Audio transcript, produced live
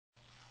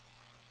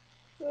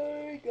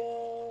Hey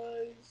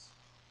guys,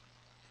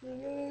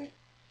 today,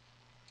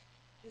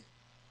 just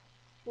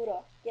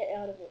boudar, get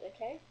out of it,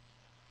 okay?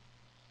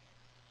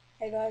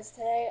 Hey guys,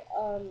 today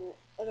I'm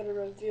gonna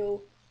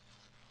reveal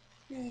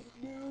his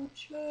new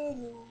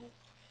channel.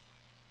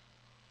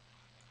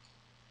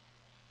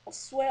 I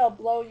swear I'll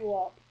blow you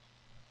up.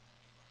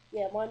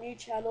 Yeah, my new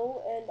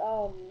channel, and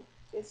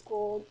it's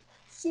called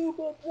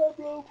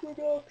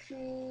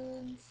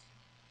Superpabloproductions.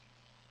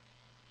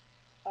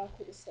 I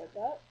could have said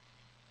that.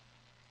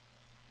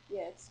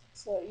 Yeah, it's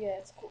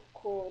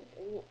called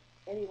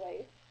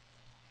anyway.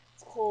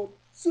 It's called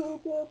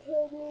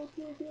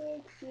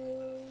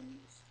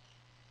superpabloproductions.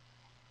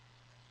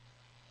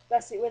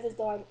 That's it. Where's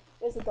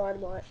the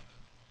dynamite?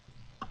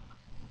 I'm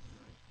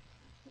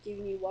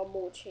giving you one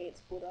more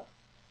chance, boudar.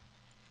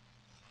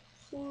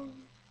 So,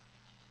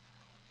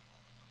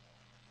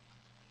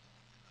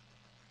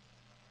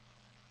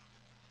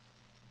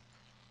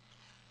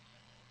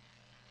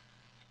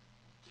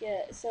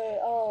 yeah.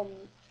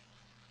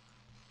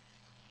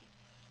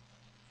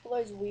 For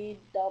those weird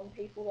dumb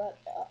people that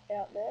are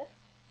out there,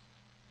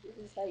 this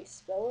is how you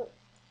spell it.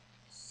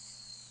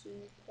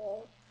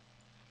 Super.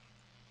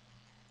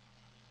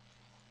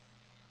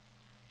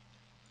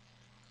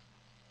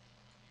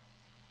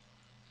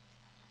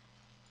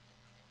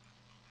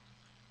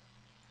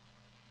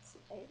 It's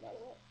an A, by the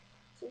way.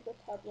 Super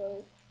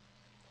Pablo.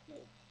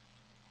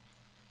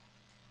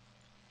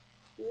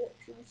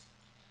 Directions.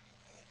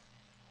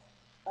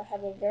 I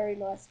have a very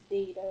nice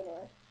D, don't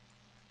I?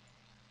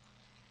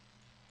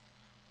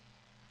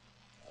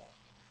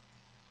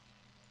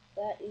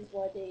 That is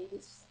my D.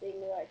 This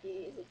thing right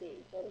here is a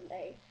D, not an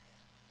A.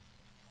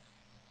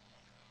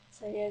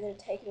 So yeah, I'm gonna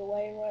take it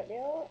away right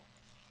now.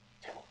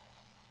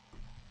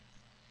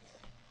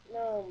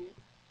 Um.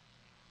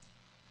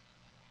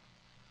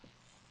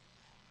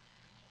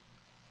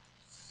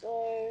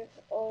 So,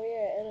 oh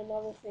yeah, and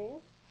another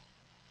thing.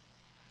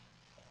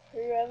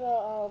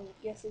 Whoever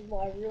guesses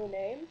my real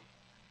name,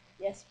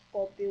 yes,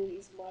 Bob Billy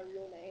is my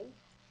real name,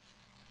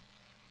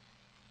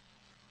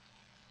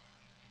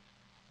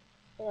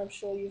 and I'm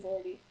sure you've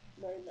already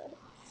known that.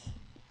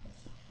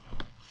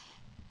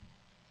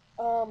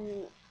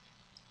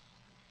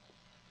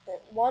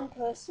 That one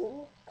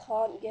person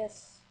can't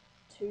guess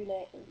two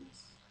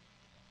names.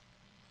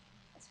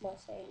 That's my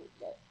saying.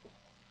 That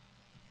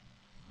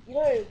you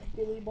know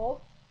Billy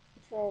Bob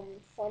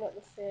from Fun at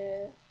the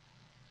Fair,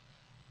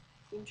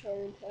 Intro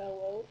into Our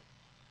World,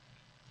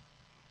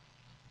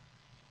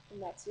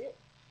 and that's it.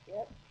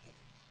 Yep.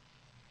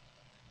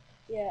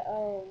 Yeah.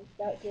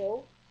 That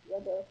girl, the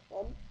other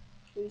one,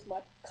 who's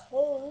my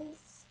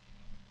cuz.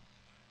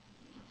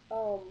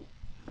 Um,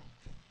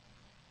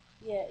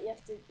 yeah,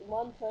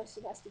 one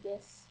person has to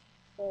guess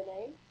her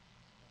name,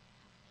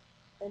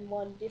 and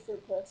one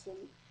different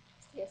person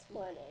has to guess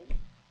my name.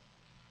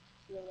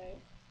 Your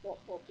name,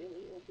 not Bob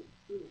Billy or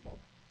Billy Bob.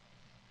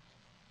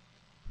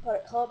 But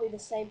it can't be the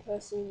same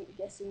person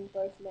guessing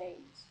both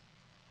names.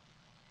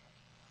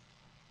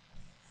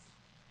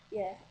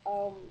 Yeah,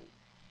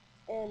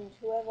 and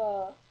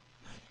whoever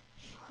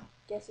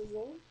guesses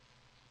them,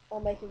 I'll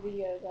make a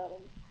video about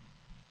them.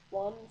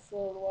 One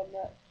for the one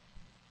that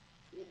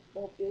did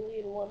Bob Billy,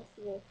 and one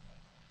for the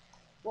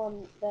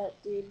one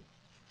that did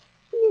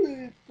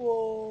Billy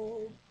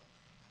Bob.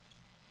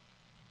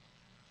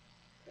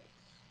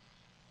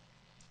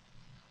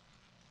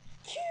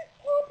 Cute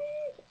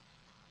puppy!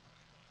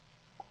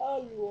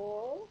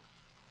 Hello?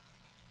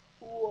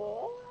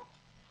 What?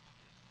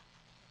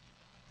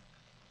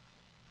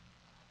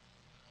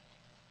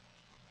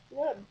 You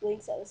know it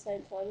blinks at the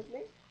same time as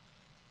me?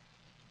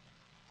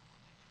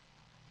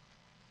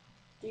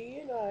 Do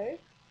you know?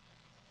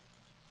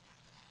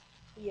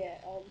 Yeah,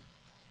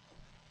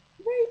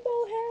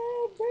 rainbow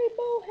hair,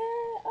 rainbow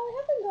hair. I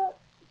haven't got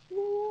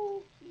blue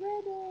or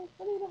red or,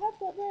 I mean, I have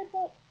got red,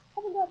 but I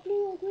haven't got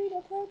blue or green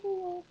or purple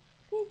or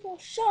pink or,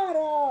 shut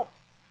up!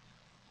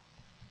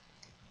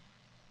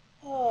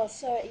 Oh,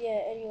 so,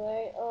 yeah,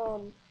 anyway,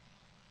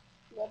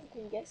 whoever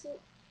can guess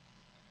it,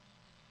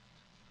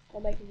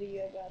 I'll make a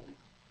video about it.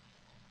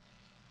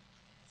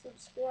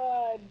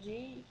 Subscribe,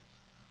 G.